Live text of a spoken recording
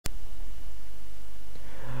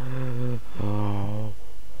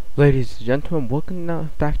Ladies and gentlemen,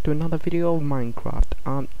 welcome back to another video of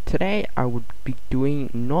Minecraft. Today I would be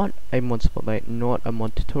doing not a mod spotlight, not a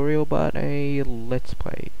mod tutorial, but a let's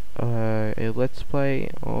play. A let's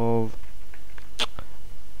play of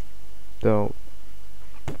that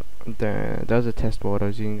was a test board I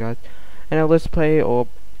was using, guys, and a let's play of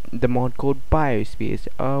the mod called BioSpheres.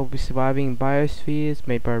 I'll be surviving Biospheres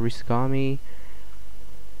made by Reis Minimap.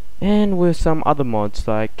 And with some other mods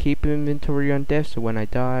like keep inventory on death, so when I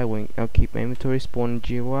die, I'll keep my inventory spawn in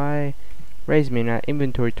GUI, Reis Minimap,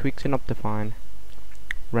 Invt Tweaks, and Optifine,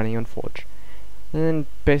 running on Forge. And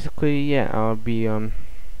basically, yeah, I'll be doing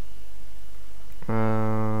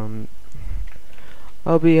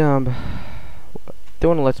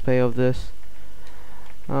a let's play of this.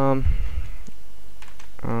 Yeah,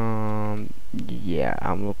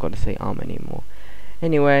 I'm not gonna say anymore.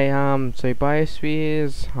 Anyway, so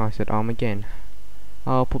Biospheres, I said again.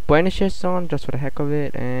 I'll put bonus chests on just for the heck of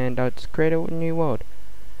it, and I'll just create a new world.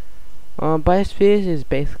 Biospheres is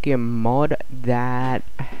basically a mod that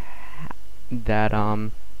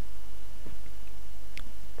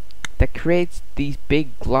creates these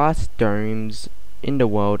big glass domes in the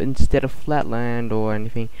world instead of flat land or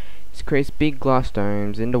anything. It creates big glass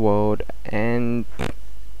domes in the world, and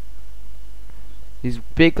these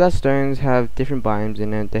big glass stones have different biomes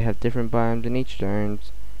in it. They have different biomes in each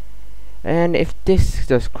stones. And if this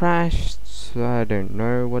just crashed, I don't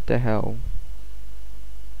know what the hell.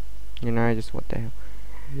 You know, just what the hell.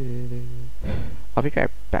 I'll be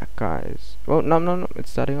right back, guys. Oh, no,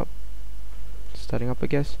 it's starting up. It's starting up, I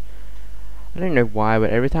guess. I don't know why,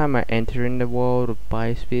 but every time I enter in the world of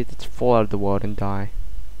Biosphere, it's fall out of the world and die.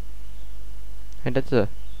 And that's a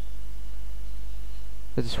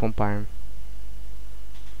swamp biome.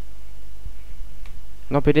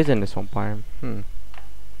 Nope, it isn't a swamp biome. I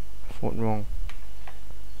thought wrong.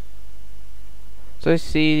 So you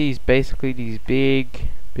see, basically these big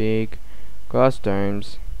glass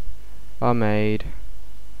domes are made.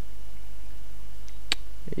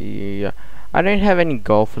 Yeah, I don't have any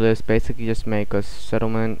goal for this. Basically, just make a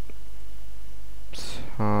settlement,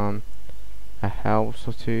 a house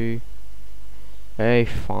or two, a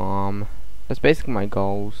farm. That's basically my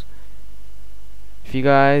goals. If you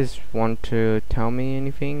guys want to tell me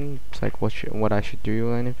anything, it's like what I should do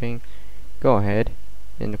or anything, go ahead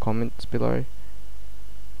in the comments below.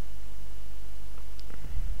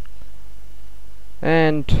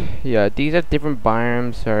 And yeah, these are different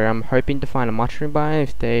biomes, so I'm hoping to find a mushroom biome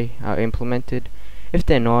if they are implemented. If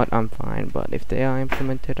they're not, I'm fine, but if they are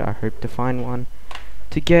implemented, I hope to find one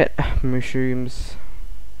to get mushrooms,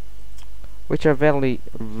 which are very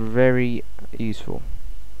useful.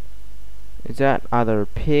 Is that either a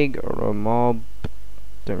pig or a mob?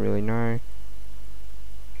 Don't really know.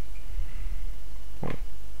 Oh.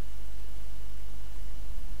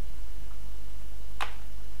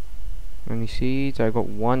 Any seeds? I got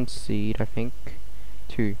one seed, I think.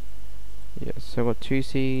 Two. Yes, I got 2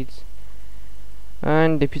 seeds.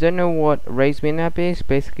 And if you don't know what Reis Minimap is,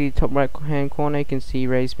 basically top right hand corner you can see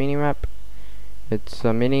Reis Minimap. It's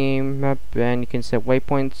a mini map, and you can set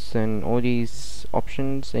waypoints and all these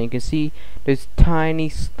options, and you can see those tiny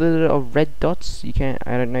sliver of red dots. I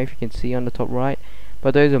don't know if you can see on the top right,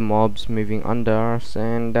 but those are mobs moving under us,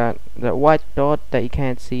 and that white dot that you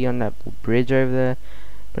can't see on that bridge over there.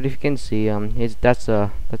 But if you can see, that's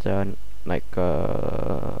a like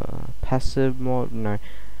passive mod. No,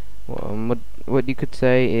 what you could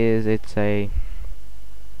say is it's a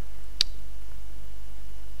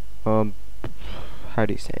how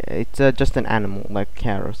do you say it? It's just an animal, like a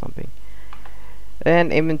cat or something. And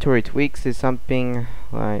Invt Tweaks is something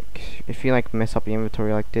like, if you like mess up your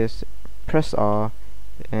inventory like this, press R,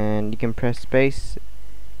 and you can press space,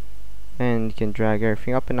 and you can drag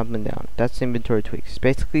everything up and down. That's Invt Tweaks.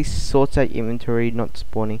 Basically sorts out your inventory, not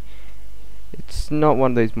spawning. It's not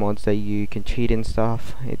one of those mods that you can cheat and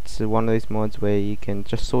stuff. It's one of those mods where you can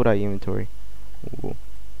just sort out your inventory. Ooh.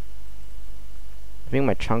 I think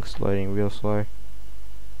my chunk's loading real slow.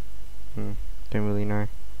 Don't really know.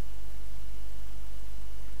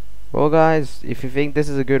 Well, guys, if you think this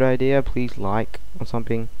is a good idea, please like or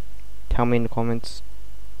something. Tell me in the comments.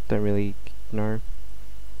 Don't really know.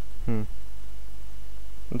 I'm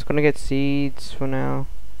just gonna get seeds for now,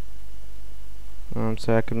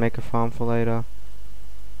 so I can make a farm for later.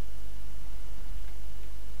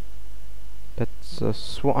 That's a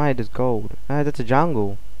swine. There's gold. That's a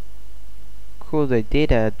jungle. Cool, they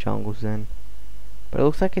did add jungles then. But it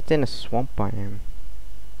looks like it's in a swamp biome.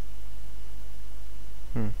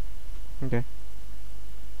 Okay.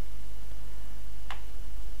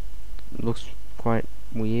 Looks quite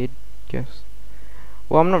weird, guess.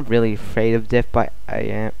 Well, I'm not really afraid of death, but I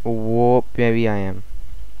am. Whoop, maybe I am.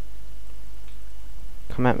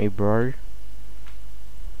 Come at me, bro.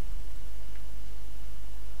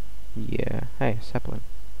 Yeah. Hey, sapling.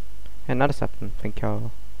 Hey, another sapling. Thank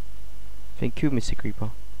you. Thank you, Mr. Creeper.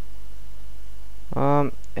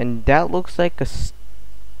 And that looks like a.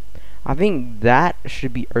 I think that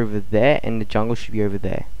should be over there, and the jungle should be over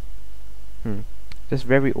there. That's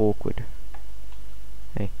very awkward.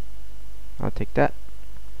 Hey, I'll take that.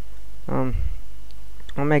 I'll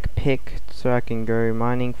make a pick so I can go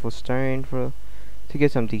mining for stone to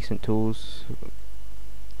get some decent tools.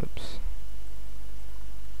 Oops.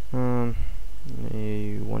 1,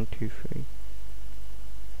 2, 3.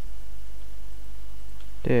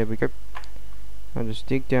 There we go. I'll just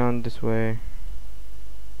dig down this way.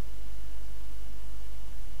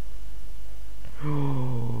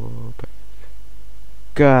 Oh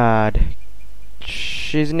God.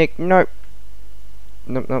 Shiznick, nope.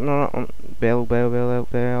 Nope, nope, no, no. Bail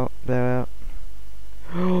out.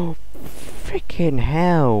 Oh, freaking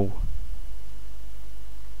hell.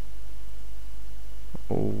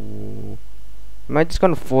 Oh. Am I just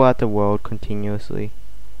gonna fall out the world continuously?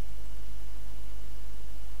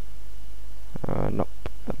 Nope.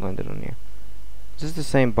 I landed on here. Is this the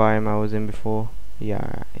same biome I was in before?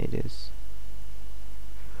 Yeah, it is.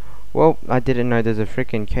 Well, I didn't know there's a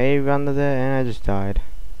freaking cave under there, and I just died.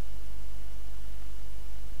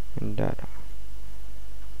 And that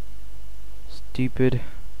stupid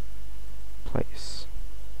place.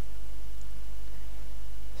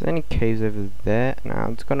 Is there any caves over there? No,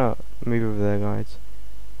 I'm just gonna move over there, guys.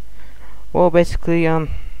 Well, basically,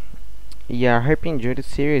 yeah, I hope you enjoyed the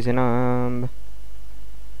series, and I'll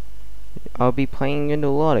be playing it a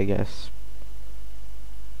lot, I guess.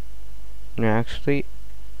 No, actually,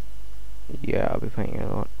 yeah, I'll be playing it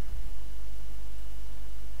a lot.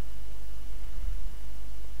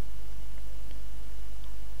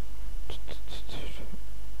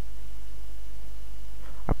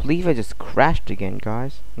 I believe I just crashed again,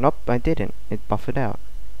 guys. Nope, I didn't. It buffered out.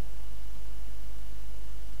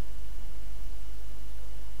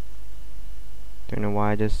 Don't know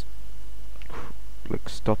why I just like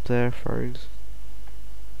stopped there, froze.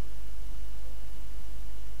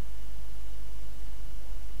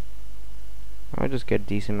 I'll just get a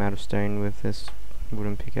decent amount of stone with this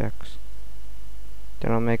wooden pickaxe.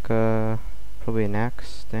 Then I'll make probably an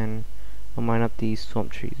axe. Then I'll mine up these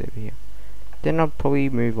swamp trees over here. Then I'll probably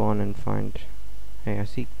move on and find. Hey, I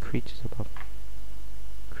see creatures above.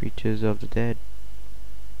 Creatures of the dead.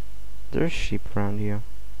 There's sheep around here.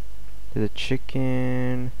 There's a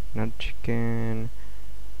chicken. Another chicken.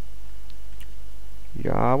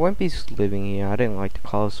 Yeah, I won't be living here. I didn't like the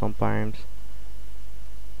color swamp biomes.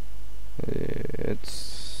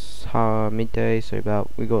 It's midday, so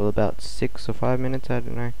we got about 6 or 5 minutes. I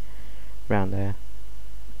don't know, around there.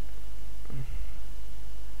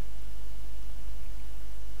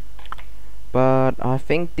 But I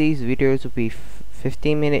think these videos will be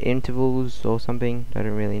 15-minute intervals or something. I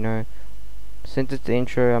don't really know. Since it's the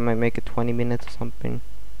intro, I might make it 20 minutes or something,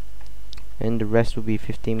 and the rest will be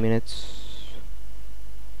 15 minutes.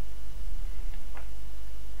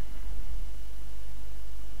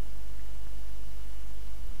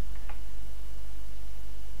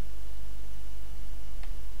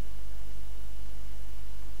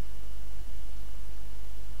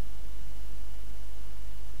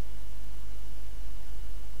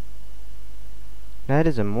 That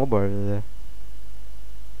is a mob over there.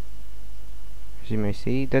 As you may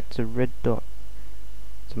see, that's a red dot.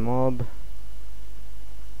 It's a mob.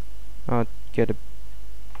 I'll get a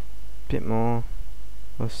bit more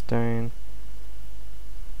of stone.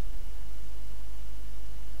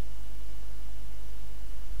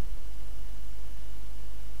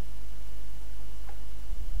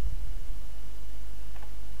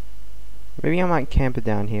 Maybe I might camp it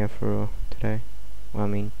down here for today. Well, I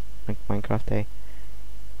mean, like Minecraft Day.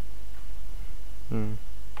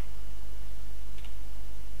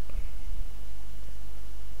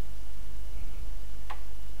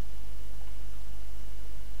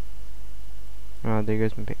 Oh, there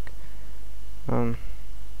goes my pick. I'll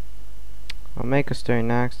make a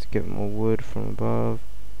stone axe to get more wood from above.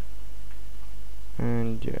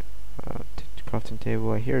 And yeah, crafting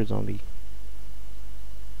table. I hear a zombie.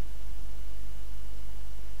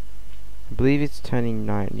 I believe it's turning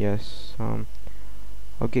night. Yes.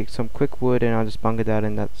 I'll get some quick wood and I'll just bunker that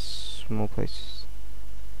in that small place.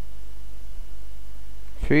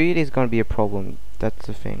 Food is gonna be a problem. That's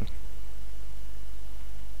the thing.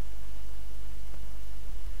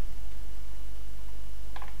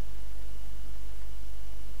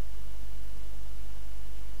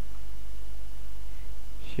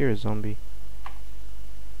 hear a zombie.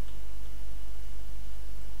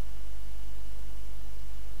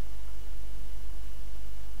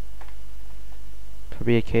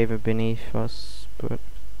 Probably a cave beneath us, but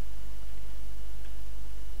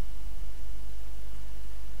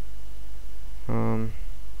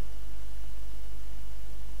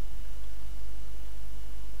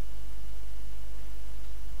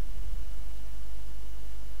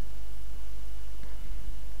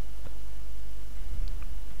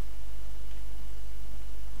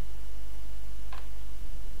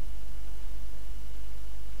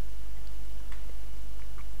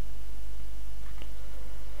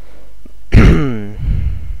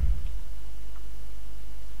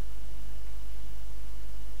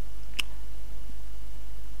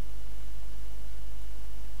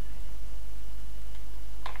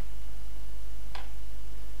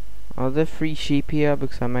are there 3 sheep here?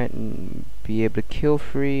 Because I might be able to kill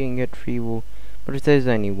 3 and get 3 wool. But if there's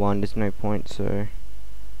only 1, there's no point, so...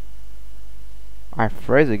 I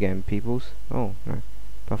froze again, peoples. Oh, no.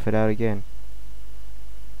 Buff it out again.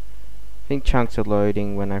 I think chunks are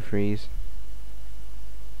loading when I freeze.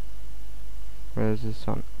 Where's the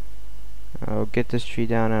sun? I'll get this tree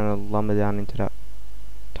down and I'll lumber down into that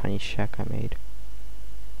tiny shack I made.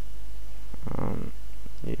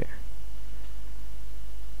 Yeah.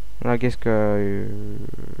 And I guess go...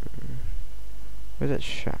 Where's that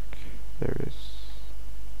shack? There it is.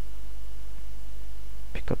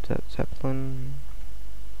 Pick up that sapling.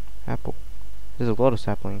 Apple. There's a lot of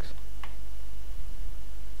saplings.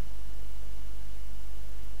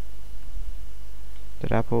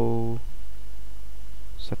 That apple.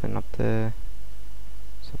 Sapling up there.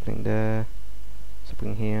 Sapling there.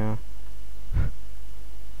 Sapling here. A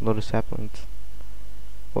lot of saplings.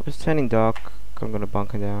 What was turning dark? I'm gonna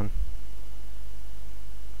bunker down.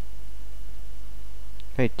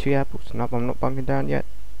 Hey, 2 apples. Nope, I'm not bunkering down yet.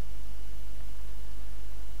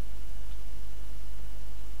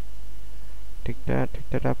 Take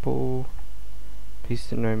that apple.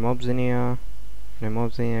 Please, no mobs in here. No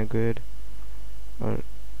mobs in here, good. I'll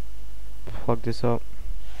plug this up.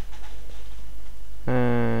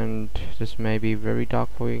 And this may be very dark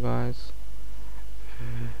for you guys.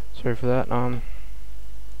 Sorry for that. I'll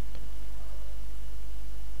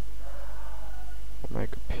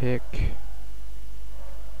make a pick.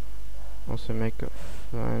 Also make a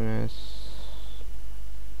furnace.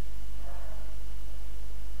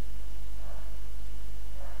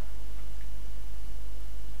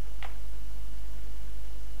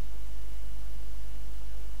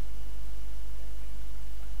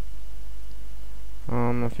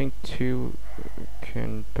 I think 2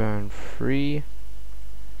 can burn 3.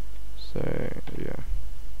 So yeah.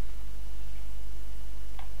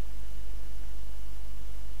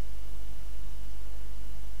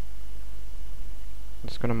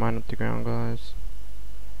 Just gonna mine up the ground, guys.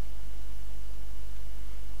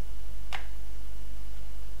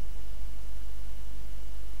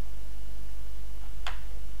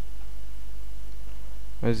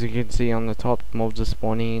 As you can see on the top, mobs are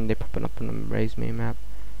spawning. They're popping up on the Reis Minimap.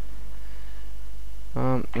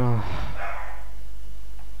 If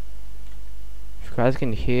you guys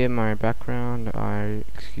can hear my background, I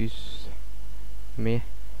excuse me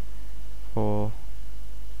for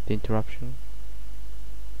the interruption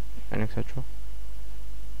and etc.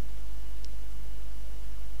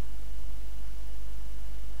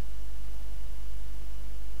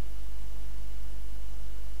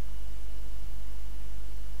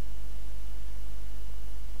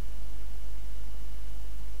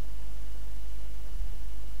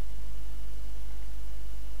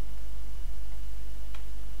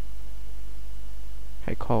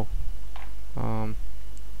 Hey Cole, no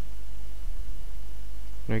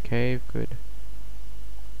cave, good.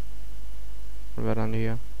 What about under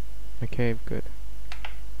here? No cave, good.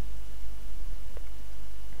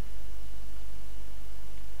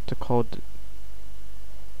 It's a cold.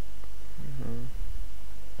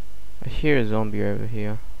 I hear a zombie over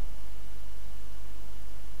here.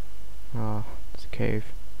 Ah, it's a cave.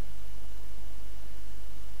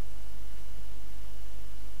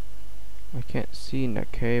 I can't see in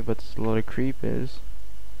that cave, but there's a lot of creepers.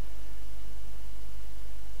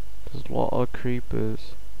 There's a lot of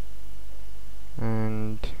creepers.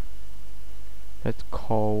 And that's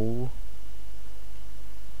coal.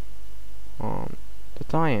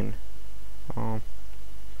 That's iron. But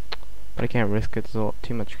I can't risk it. There's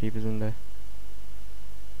too much creepers in there.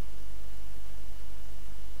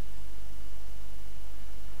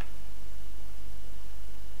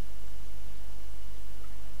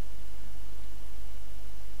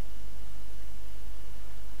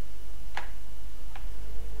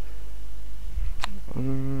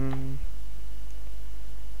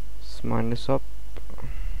 Let's mine this up.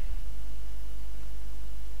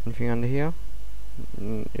 Anything under here?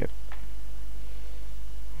 Yep.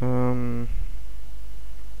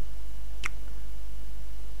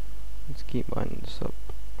 Let's keep mining this up.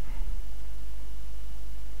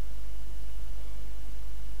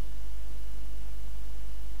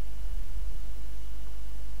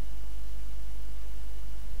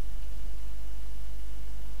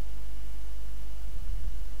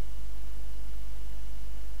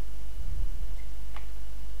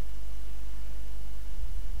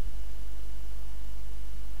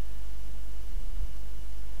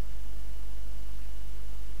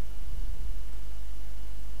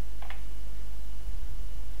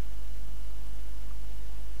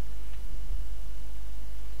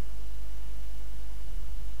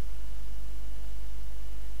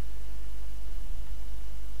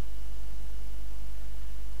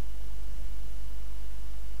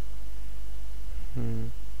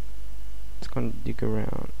 It's gonna dig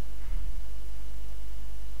around.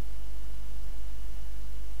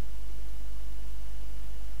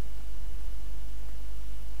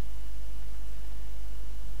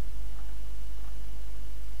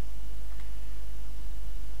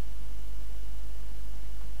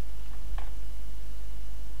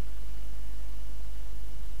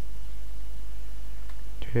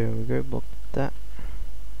 Here we go, block that.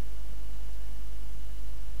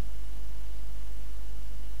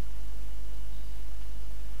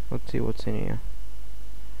 Let's see what's in here.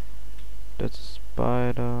 That's a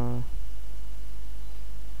spider.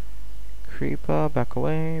 Creeper, back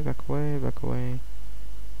away, back away, back away.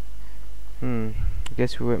 I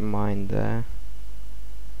guess we won't mind there.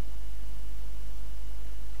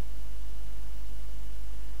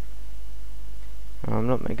 I'm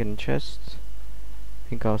not making a chest. I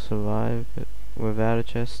think I'll survive without a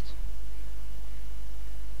chest.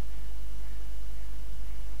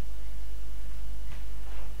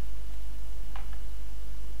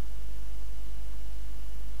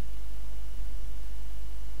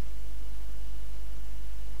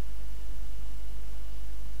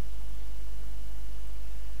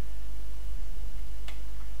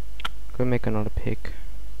 Go make another pick.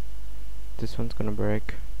 This one's gonna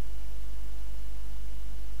break.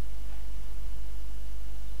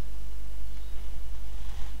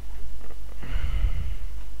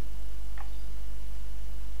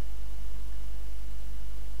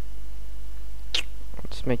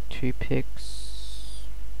 Let's make 2 picks.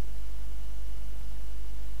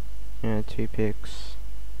 Yeah, 2 picks.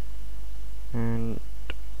 And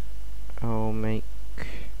I'll make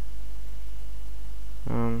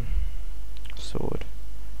sword.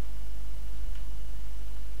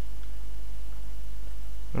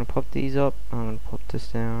 I'm gonna pop these up. I'm gonna pop this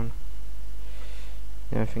down.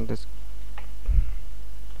 Yeah, I think that's.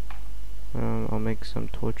 I'll make some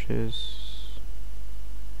torches.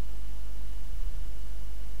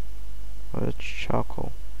 Oh, that's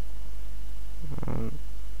charcoal.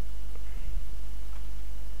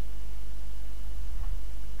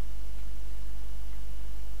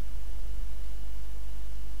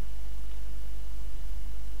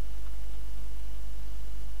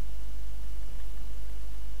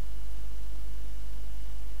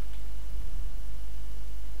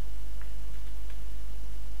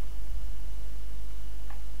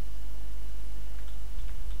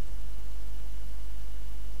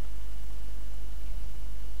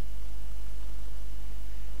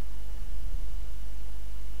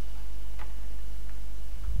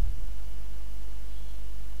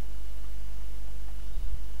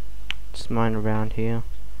 Just mine around here.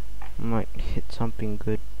 I might hit something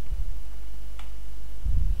good.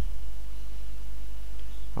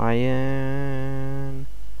 Iron.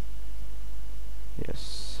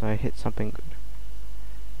 Yes, I hit something good.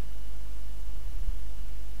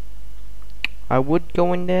 I would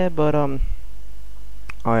go in there, but oh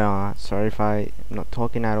yeah, sorry if I'm not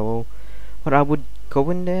talking at all. But I would go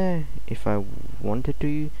in there if I wanted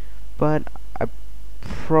to, but I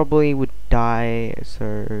probably would die,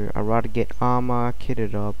 so I'd rather get armor, kit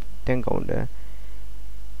it up, then go in there.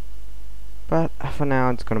 But for now,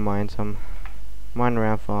 it's gonna mine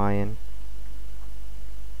around for iron.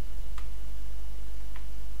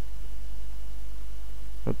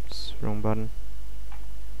 Oops, wrong button.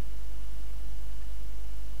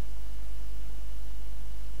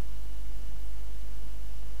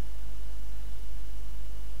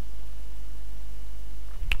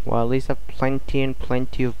 Well, at least I have plenty and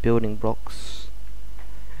plenty of building blocks.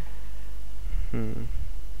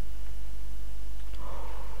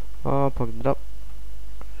 Oh, plugged it up.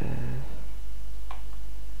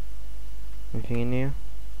 Anything in here?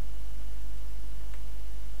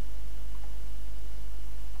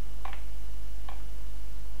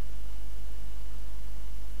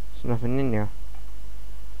 nothing in there.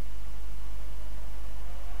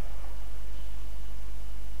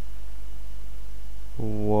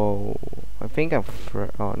 Whoa, I think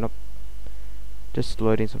oh nope, just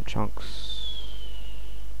loading some chunks.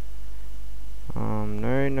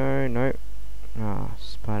 No. Ah,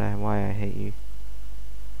 spider, why I hate you.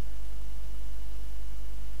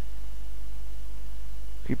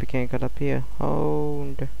 Creeper can't get up here.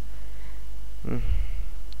 Hold. I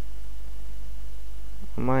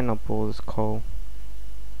might not pull this coal.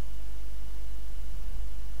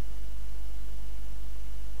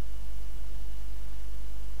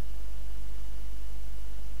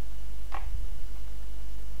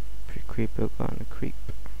 Creeper gonna creep.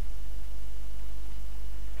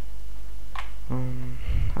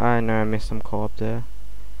 I know I missed some coal up there,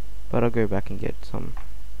 but I'll go back and get some.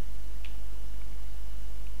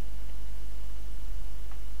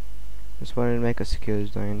 Just wanted to make a secure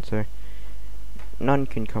zone so none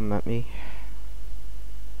can come at me.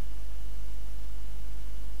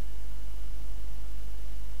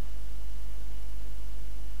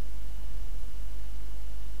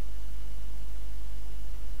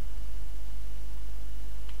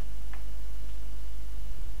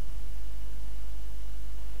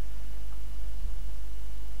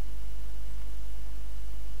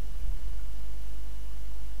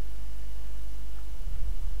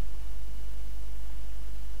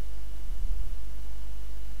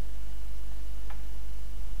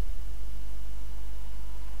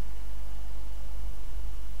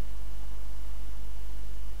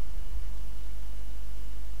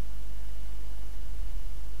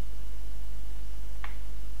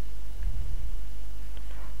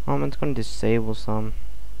 It's gonna disable some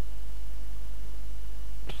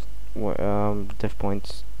diff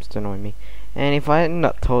points, just annoying me. And if I end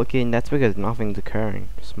up talking, that's because nothing's occurring.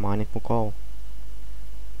 Just mining for coal.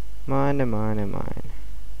 Mine.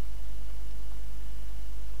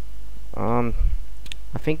 I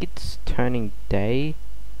think it's turning day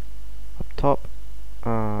up top.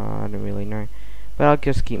 I don't really know, but I'll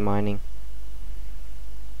just keep mining.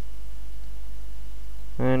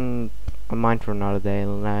 And I'll mine for another day,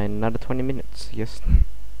 another 20 minutes, yes.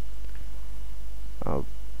 Oh,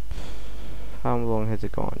 how long has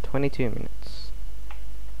it gone? 22 minutes.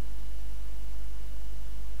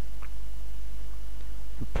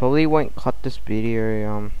 I probably won't cut this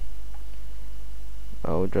video,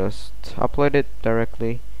 I'll just upload it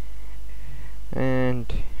directly and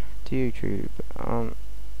to YouTube.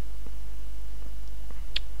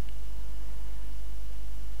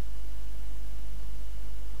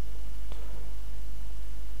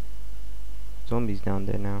 Zombies down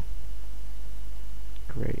there now.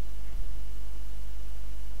 Great.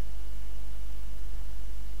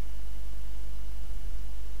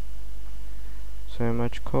 So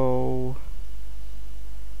much coal.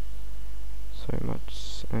 So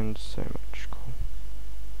much and so much coal.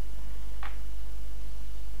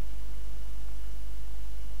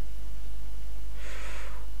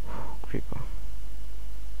 Creeper.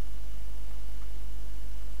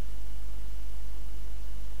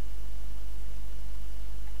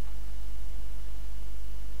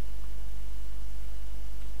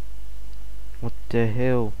 What the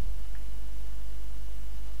hell?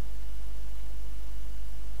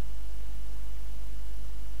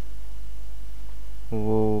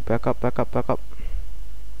 Whoa, back up.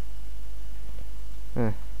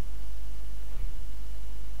 You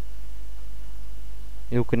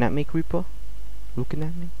looking at me, creeper? Looking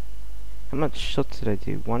at me? How much shots did I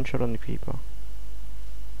do? One shot on the creeper.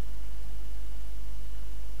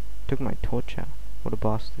 Took my torch out. What a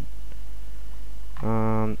bastard.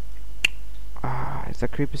 Is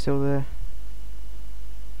that creeper still there?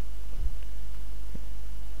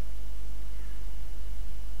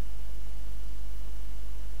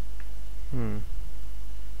 I'm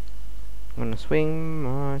gonna swing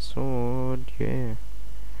my sword, yeah.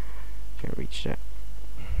 Can't reach that.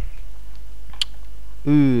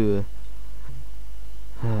 Ooh.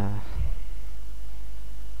 I'm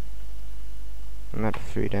out of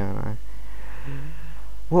food, aren't I?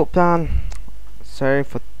 Well done. Sorry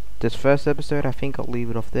for this first episode. I think I'll leave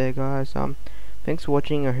it off there, guys. Thanks for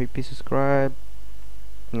watching. I hope you subscribe.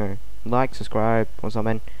 No, like, subscribe, or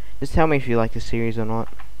something. Just tell me if you like the series or not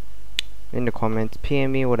in the comments.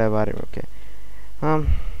 PM me, whatever. I don't care.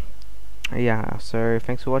 Yeah. So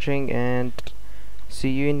thanks for watching, and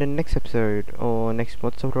see you in the next episode or next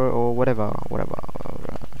episode or whatever.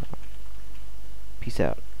 Peace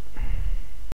out.